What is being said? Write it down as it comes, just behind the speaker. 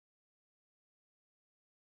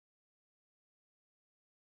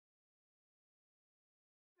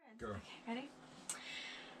Go. Okay, ready?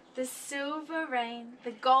 The silver rain,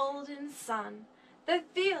 the golden sun, the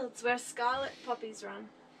fields where scarlet poppies run,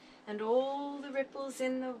 and all the ripples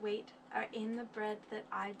in the wheat are in the bread that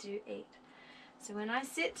I do eat. So when I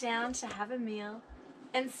sit down to have a meal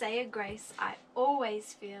and say a grace, I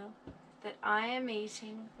always feel that I am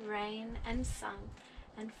eating rain and sun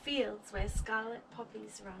and fields where scarlet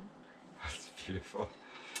poppies run. That's beautiful.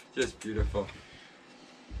 Just beautiful.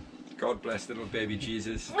 God bless little baby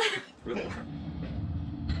Jesus.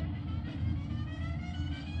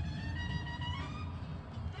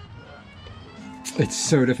 It's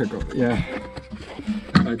so difficult, yeah.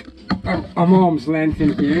 Like, I'm arm's length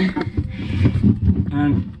in here,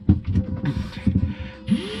 and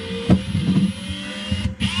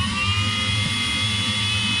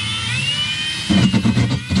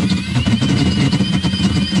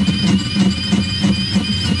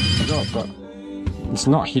but it's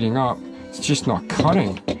not heating up, it's just not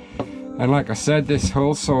cutting. And like I said, this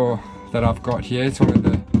hole saw that I've got here, it's one of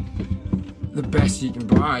the best you can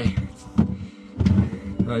buy.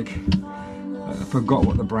 Like, I forgot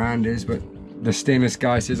what the brand is, but the stainless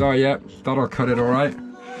guy says, oh yeah, that'll cut it alright.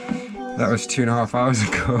 That was 2.5 hours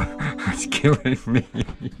ago. It's killing me.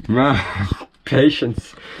 My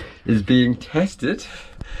patience is being tested.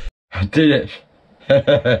 I did it.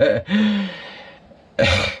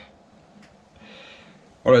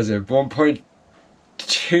 What is it? 1.2,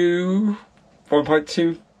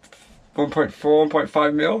 1.4,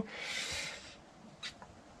 1.5 mil.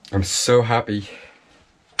 I'm so happy.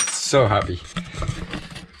 So happy.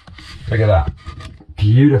 Look at that.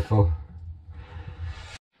 Beautiful.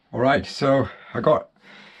 Alright, so I got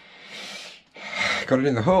it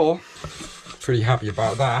in the hole. Pretty happy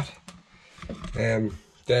about that.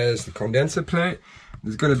 There's the condenser plate.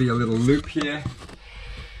 There's going to be a little loop here.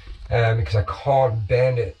 Because I can't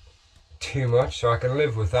bend it too much, so I can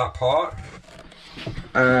live with that part.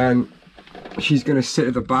 And she's going to sit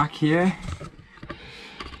at the back here,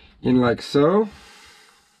 in like so,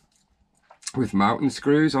 with mounting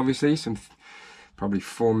screws, obviously, some probably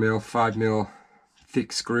 4 mil, 5 mil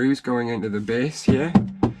thick screws going into the base here.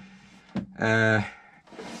 There'll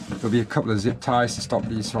be a couple of zip ties to stop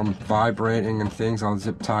these from vibrating and things. I'll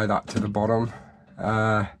zip tie that to the bottom.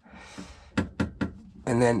 And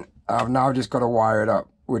then I've now just got to wire it up,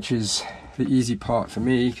 which is the easy part for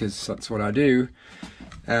me because that's what I do.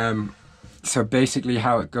 So basically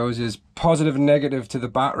how it goes is positive and negative to the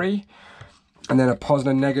battery, and then a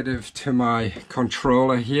positive and negative to my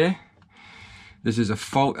controller here. This is a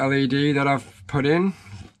fault LED that I've put in,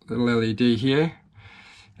 little LED here.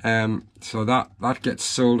 So that gets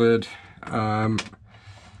soldered to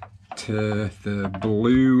the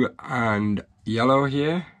blue and yellow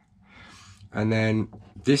here, and then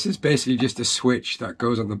this is basically just a switch that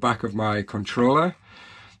goes on the back of my controller.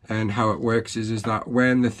 And how it works is that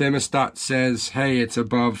when the thermostat says, hey, it's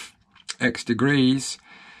above X degrees,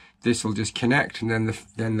 this will just connect, and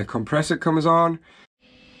then the compressor comes on.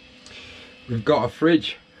 We've got a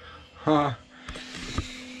fridge.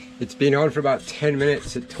 It's been on for about 10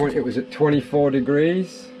 minutes. It was at 24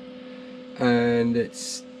 degrees, and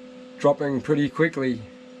it's dropping pretty quickly.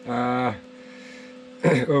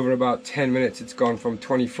 Over about 10 minutes it's gone from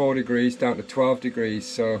 24 degrees down to 12 degrees.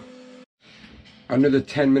 So another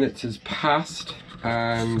 10 minutes has passed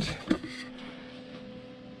and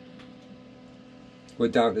we're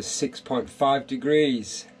down to 6.5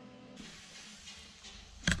 degrees.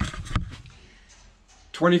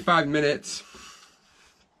 25 minutes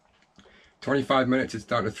it's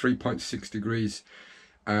down to 3.6 degrees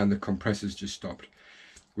and the compressor's just stopped,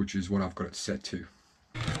 which is what I've got it set to.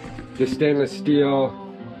 The stainless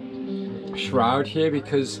steel shroud here,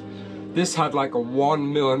 because this had like a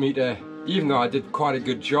 1 millimeter, even though I did quite a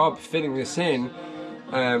good job fitting this in,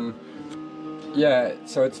 yeah,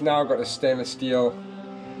 so it's now got a stainless steel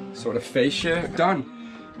sort of fascia done.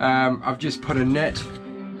 I've just put a net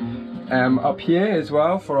up here as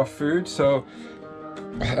well for our food, so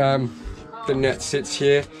the net sits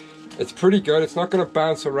here. It's pretty good, it's not going to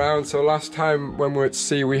bounce around. So last time when we were at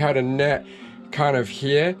sea we had a net kind of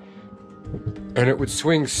here, and it would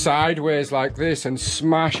swing sideways like this and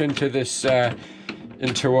smash into this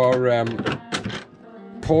into our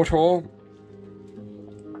porthole,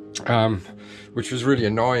 which was really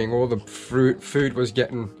annoying. All the food was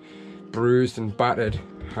getting bruised and battered.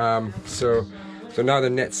 So now the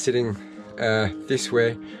net's sitting this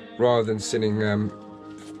way rather than sitting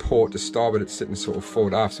port to starboard. It's sitting sort of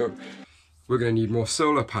forward aft. So we're going to need more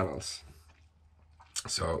solar panels.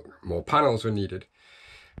 So more panels were needed.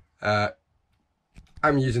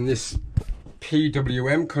 I'm using this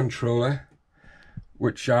PWM controller,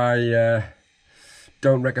 which I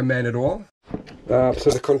don't recommend at all. So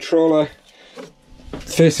the controller,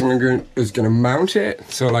 first thing is going to mount it.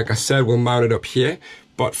 So like I said, we'll mount it up here.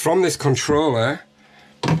 But from this controller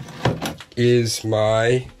is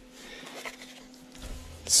my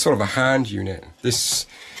sort of a hand unit. This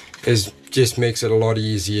just makes it a lot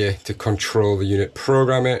easier to control the unit,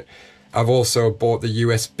 program it. I've also bought the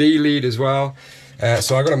USB lead as well.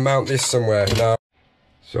 So I've got to mount this somewhere now.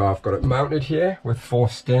 So I've got it mounted here with 4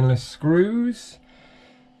 stainless screws.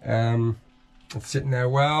 It's sitting there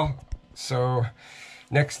well. So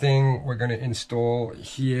next thing we're going to install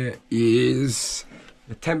here is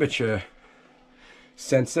the temperature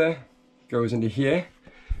sensor. Goes into here.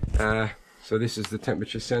 So this is the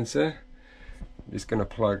temperature sensor. I'm just going to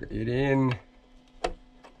plug it in,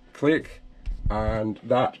 click, and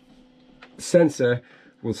that sensor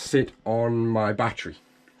will sit on my battery.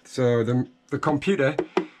 So the computer,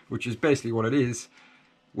 which is basically what it is,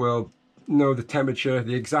 will know the temperature,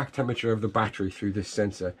 the exact temperature of the battery through this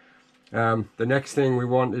sensor. The next thing we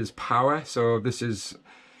want is power. So this is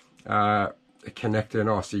a connector, an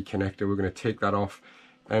RC connector. We're going to take that off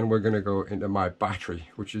and we're going to go into my battery,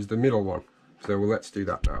 which is the middle one. So let's do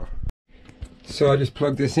that now. So I just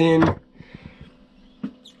plugged this in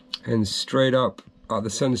and straight up, the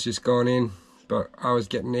sun's just gone in, but I was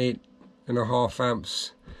getting 8.5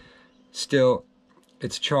 amps. Still,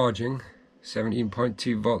 it's charging,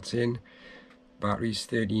 17.2 volts in, battery's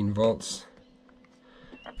 13 volts.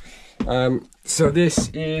 So this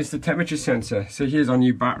is the temperature sensor. So here's our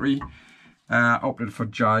new battery, opted for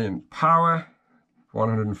giant power,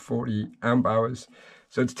 140 amp hours.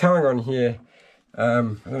 So it's telling on here, I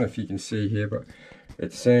don't know if you can see here, but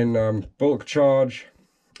it's saying bulk charge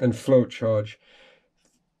and float charge.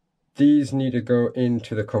 These need to go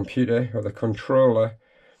into the computer or the controller,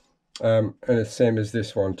 and it's same as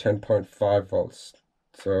this one, 10.5 volts.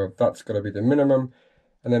 So that's got to be the minimum,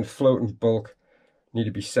 and then float and bulk need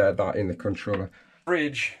to be set that in the controller.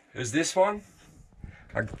 Fridge is this one.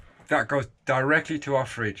 That goes directly to our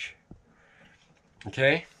fridge.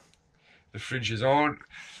 Okay, the fridge is on.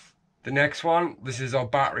 The next one, this is our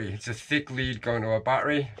battery. It's a thick lead going to our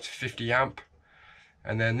battery. It's 50 amp.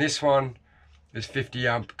 And then this one is 50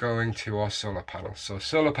 amp going to our solar panel. So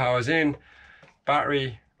solar power's in,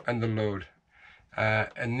 battery and the load.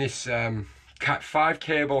 And this Cat 5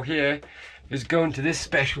 cable here is going to this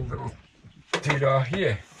special little doodah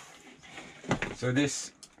here. So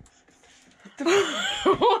this... What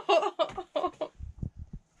the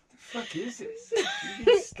fuck is this? You've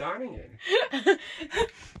been standing in.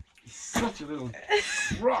 Such a little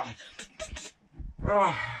rot.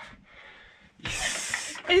 Oh,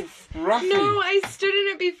 it's roughy. No, I stood in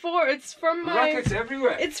it before. It's from my rockets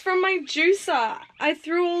everywhere. It's from my juicer. I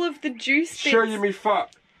threw all of the juice bits. Show you me foot.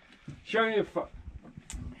 Show you your foot.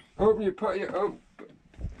 Open your put your open.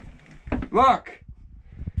 Look.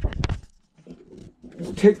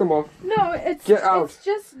 Take them off. No, it's get out. It's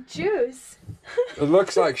just juice. It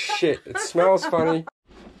looks like shit. It smells funny.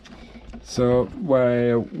 So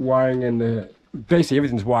we're wiring in the, basically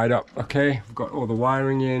everything's wired up, okay? We've got all the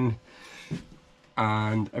wiring in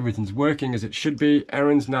and everything's working as it should be.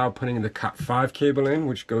 Erin's now putting the Cat 5 cable in,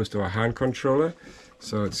 which goes to our hand controller.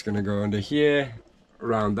 So it's gonna go under here,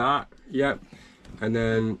 around that, yep. And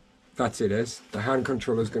then that's it is. The hand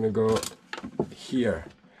controller's gonna go here.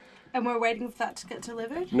 And we're waiting for that to get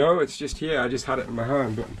delivered? No, it's just here. I just had it in my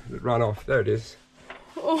hand, but it ran off. There it is.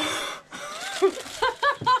 Oh.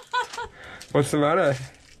 What's the matter?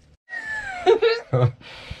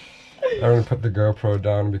 Erin put the GoPro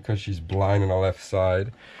down because she's blind on the left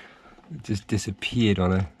side. It just disappeared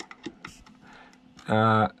on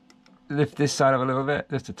her. Lift this side up a little bit,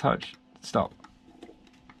 just a touch. Stop.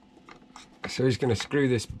 So he's going to screw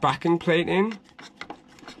this backing plate in.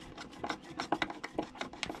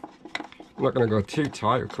 I'm not going to go too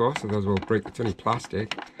tight, of course, otherwise we'll break. It's only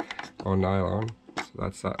plastic or nylon. So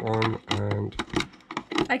that's that one, and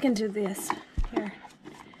I can do this. Here.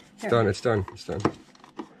 It's done, it's done, it's done.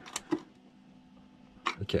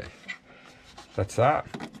 Okay, that's that.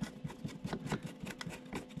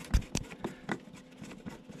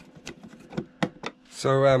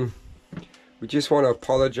 So we just want to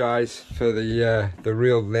apologize for the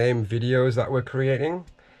real lame videos that we're creating.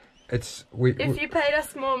 If you paid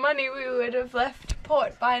us more money, we would have left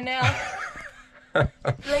port by now.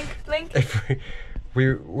 Blink, blink.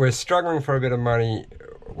 We're struggling for a bit of money.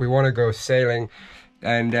 We want to go sailing,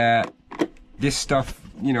 and this stuff,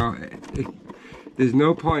 you know, there's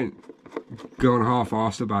no point going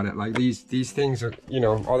half-assed about it. Like these things are, you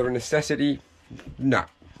know, are they a necessity? No,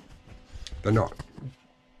 they're not.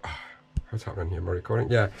 What's happening here? Am I recording?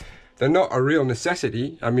 Yeah, they're not a real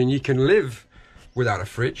necessity. I mean, you can live without a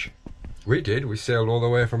fridge. We did. We sailed all the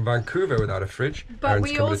way from Vancouver without a fridge. But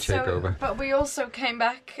we also came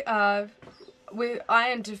back we're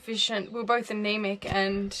iron deficient. We were both anemic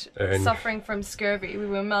and suffering from scurvy. We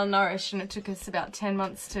were malnourished, and it took us about 10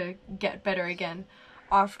 months to get better again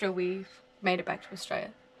after we made it back to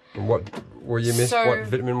Australia. And what were you what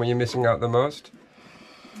vitamin were you missing out the most?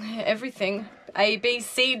 Everything. A, B,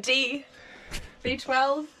 C, D,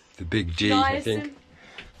 B12. The big G, niacin. I think.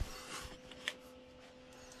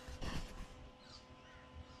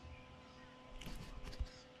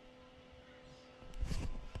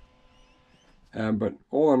 But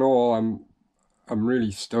all in all, I'm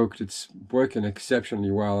really stoked. It's working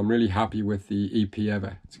exceptionally well. I'm really happy with the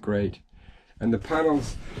Epever. It's great. And the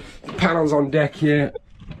panels on deck here.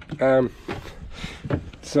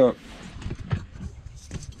 So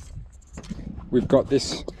we've got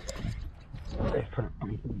this.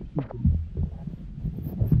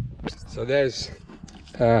 So there's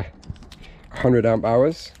 100 amp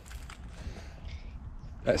hours.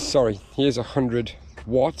 Sorry, here's 100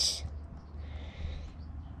 watts.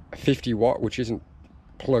 50 watt, which isn't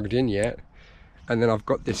plugged in yet, and then I've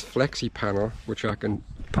got this flexi panel which I can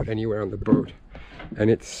put anywhere on the boat,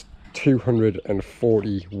 and it's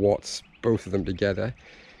 240 watts, both of them together.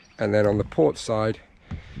 And then on the port side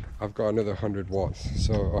I've got another 100 watts,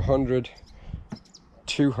 so 100,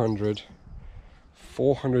 200,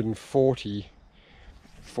 440,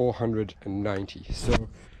 490, so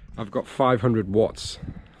I've got 500 watts.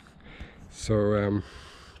 So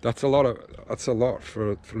that's a lot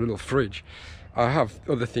for a little fridge. I have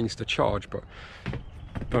other things to charge, but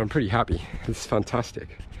I'm pretty happy. It's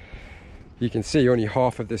fantastic. You can see only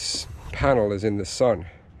half of this panel is in the sun,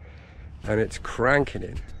 and it's cranking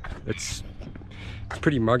it. It's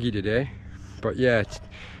pretty muggy today, but yeah,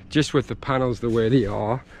 just with the panels the way they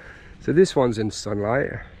are. So this one's in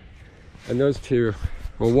sunlight, and those two,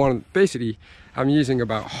 well, one, basically I'm using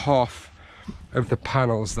about half of the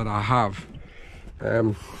panels that I have.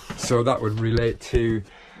 So that would relate to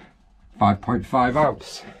 5.5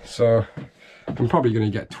 amps. So I'm probably going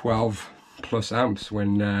to get 12 plus amps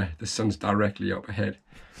when the sun's directly up ahead.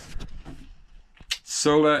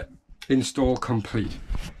 Solar install complete,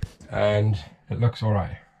 and it looks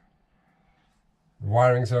alright.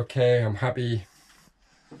 Wiring's okay, I'm happy.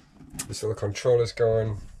 This little controller's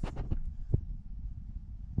going.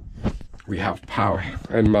 We have power,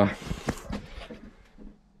 and my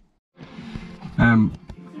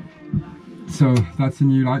so that's the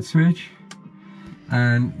new light switch,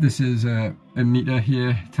 and this is a meter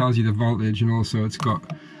here, tells you the voltage, and also it's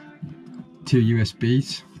got two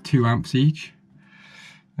USBs, 2 amps each,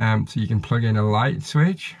 so you can plug in a light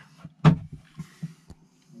switch.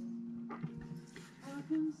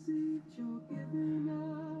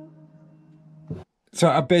 So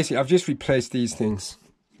I've just replaced these things.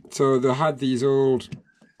 So they had these old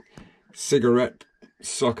cigarette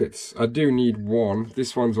sockets. I do need one.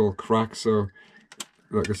 This one's all cracked, so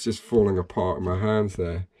look, it's just falling apart in my hands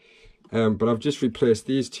there. But I've just replaced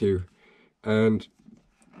these two, and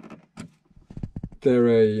they're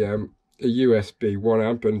a USB 1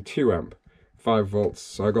 amp and 2 amp 5 volts.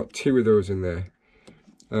 So I got 2 of those in there.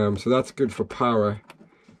 So that's good for power.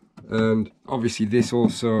 And obviously this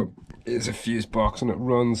also is a fuse box, and it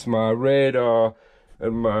runs my radar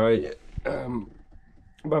and my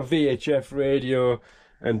my VHF radio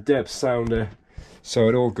and depth sounder, so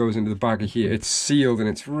it all goes into the bag of here. It's sealed and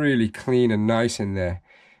it's really clean and nice in there.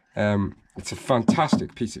 It's a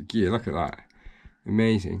fantastic piece of gear. Look at that,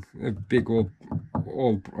 amazing. A big all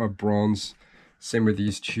bronze. Same with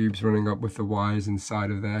these tubes running up with the wires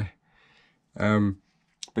inside of there.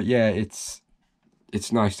 But yeah, it's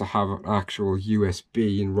nice to have an actual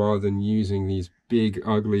USB, and rather than using these big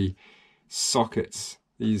ugly sockets,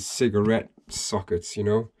 these cigarette sockets, you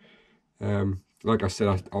know. Like I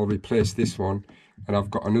said, I'll replace this one, and I've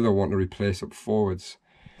got another one to replace up forwards.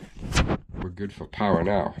 We're good for power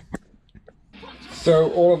now.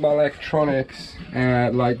 So all of my electronics,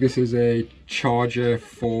 like this is a charger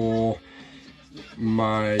for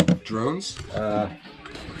my drones.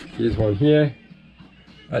 Here's one here.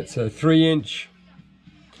 That's a 3-inch.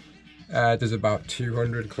 Does about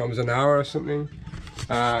 200 kilometers an hour or something.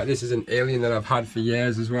 This is an Alien that I've had for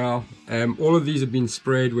years as well. All of these have been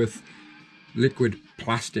sprayed with liquid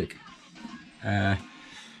plastic.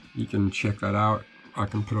 You can check that out. I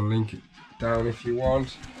can put a link down if you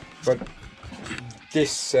want. But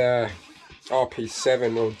this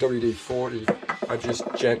RP7 or WD-40, I just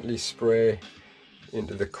gently spray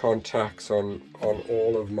into the contacts on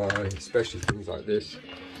all of my, especially things like this.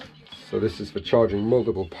 So this is for charging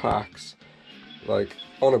multiple packs. Like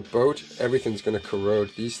on a boat, everything's going to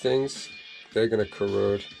corrode these things. they're going to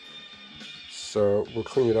corrode. So we'll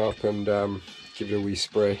clean it up and give it a wee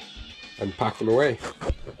spray and pack them away.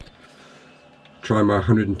 Try my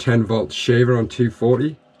 110 volt shaver on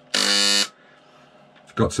 240. It's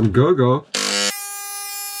got some go-go.